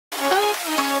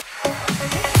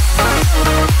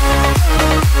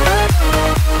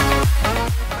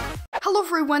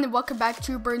everyone and welcome back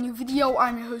to a brand new video.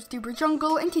 I'm your host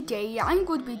Jungle, and today I'm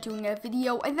going to be doing a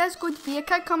video, and that's going to be a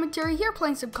COD commentary here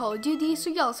playing some Call of Duty. So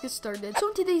yeah, let's get started. So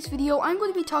in today's video, I'm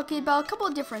going to be talking about a couple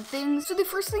of different things. So the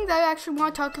first thing that I actually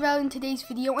want to talk about in today's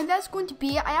video, and that's going to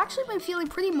be, I actually been feeling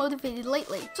pretty motivated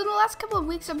lately. So in the last couple of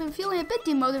weeks, I've been feeling a bit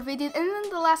demotivated, and then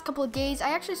the last couple of days,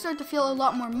 I actually started to feel a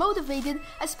lot more motivated,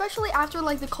 especially after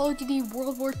like the Call of Duty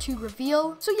World War II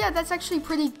reveal. So yeah, that's actually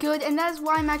pretty good, and that is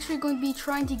why I'm actually going to be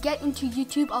trying to get into YouTube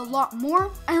a lot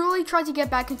more and really try to get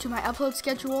back into my upload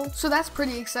schedule, so that's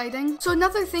pretty exciting. So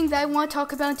another thing that I want to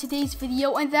talk about in today's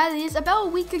video, and that is about a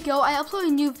week ago I uploaded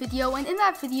a new video, and in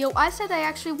that video I said I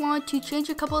actually wanted to change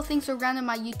a couple of things around in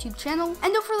my YouTube channel,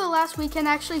 and over the last weekend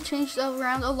I actually changed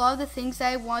around a lot of the things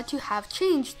that I wanted to have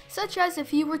changed, such as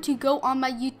if you were to go on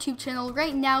my YouTube channel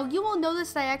right now, you will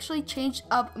notice that I actually changed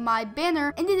up my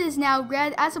banner, and it is now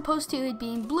red as opposed to it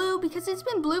being blue, because it's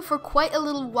been blue for quite a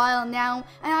little while now,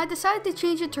 and I decided to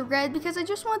change it to red because I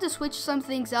just wanted to switch some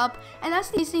things up. And that's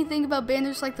the interesting thing about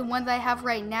banners like the one that I have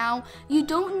right now. You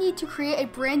don't need to create a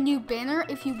brand new banner.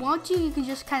 If you want to, you can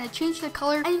just kind of change the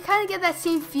color and you kind of get that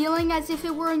same feeling as if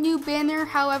it were a new banner.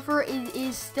 However, it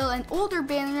is still an older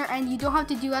banner and you don't have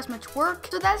to do as much work.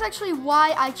 So that's actually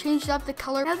why I changed up the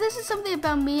color. Now this is something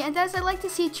about me, and that's I like to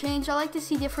see change. I like to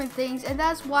see different things, and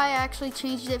that's why I actually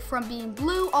changed it from being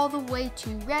blue all the way to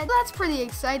red. So that's pretty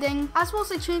exciting. As well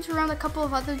as I changed around a couple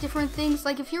of other different things.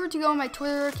 Like if you were to go on my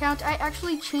Twitter account, I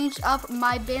actually changed up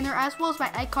my banner as well as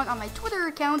my icon on my Twitter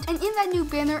account, and in that new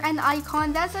banner and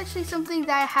icon, that's actually something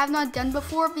that I have not done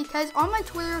before, because on my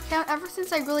Twitter account, ever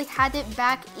since I really had it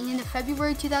back in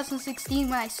February 2016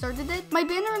 when I started it, my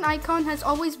banner and icon has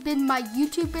always been my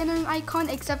YouTube banner and icon,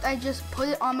 except I just put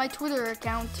it on my Twitter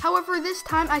account. However, this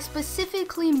time I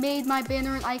specifically made my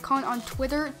banner and icon on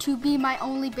Twitter to be my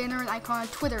only banner and icon on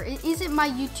Twitter. It isn't my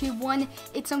YouTube one,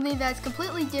 it's something that's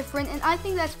completely different, and I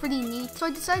think that's pretty neat. So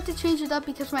I decided to change it up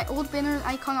because my old banner and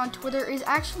icon on Twitter is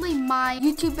actually my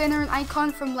YouTube banner and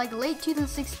icon from like late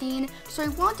 2016, so I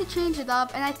want to change it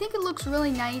up, and I think it looks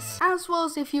really nice. As well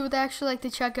as if you would actually like to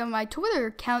check out my Twitter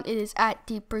account, it is at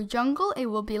Jungle. It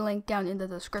will be linked down in the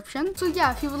description. So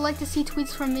yeah, if you would like to see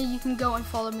tweets from me, you can go and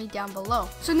follow me down below.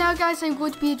 So now guys, I'm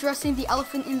going to be addressing the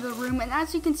elephant in the room, and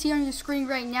as you can see on your screen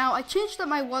right now, I changed up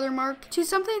my watermark to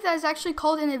something that is actually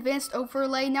called an advanced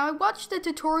overlay. Now I watched the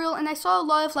tutorial and I saw a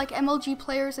lot of like MLG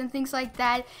players and things like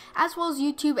that, as well as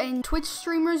YouTube and Twitch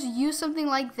streamers use something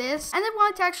like this, and I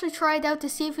wanted to actually try it out to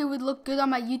see if it would look good on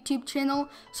my YouTube channel.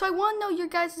 So I want to know your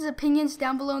guys' opinions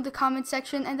down below in the comment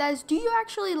section, and that is, do you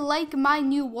actually like my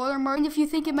new watermark? And if you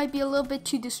think it might be a little bit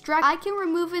too distracting, I can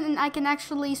remove it and I can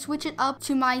actually switch it up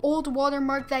to my old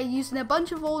watermark that I used in a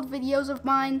bunch of old videos of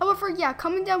mine. However, yeah,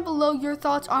 comment down below your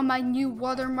thoughts on my new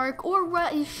watermark, or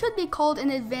what it should be called,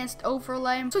 an advanced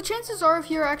overlay. So chances are, if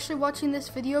you're actually watching this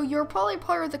video, you're probably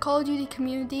part of the Call of Duty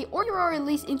community, or you are at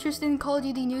least interested in Call of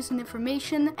Duty news and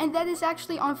information, and that is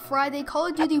actually on Friday, Call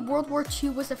of Duty World War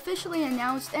II was officially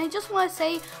announced, and I just want to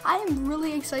say, I am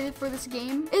really excited for this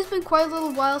game. It's been quite a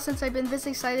little while since I've been this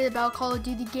excited about a Call of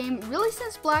Duty game, really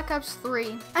since Black Ops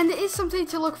 3, and it is something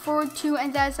to look forward to,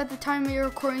 and that is at the time we are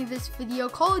recording this video,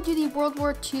 Call of Duty World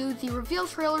War II, the reveal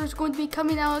trailer is going to be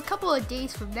coming out a couple of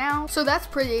days from now, so that's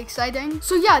pretty exciting.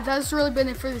 So yeah, that's really been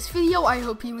it for this video. I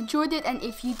hope you enjoyed it, and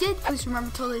if you did, please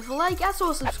remember to leave a like, as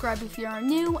well as subscribe if you are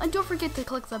new, and don't forget to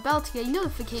click the bell to get a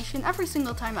notification every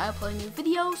single time I upload a new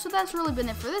video. So that's really been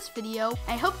it for this video.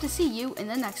 I hope to see you in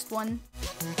the next one.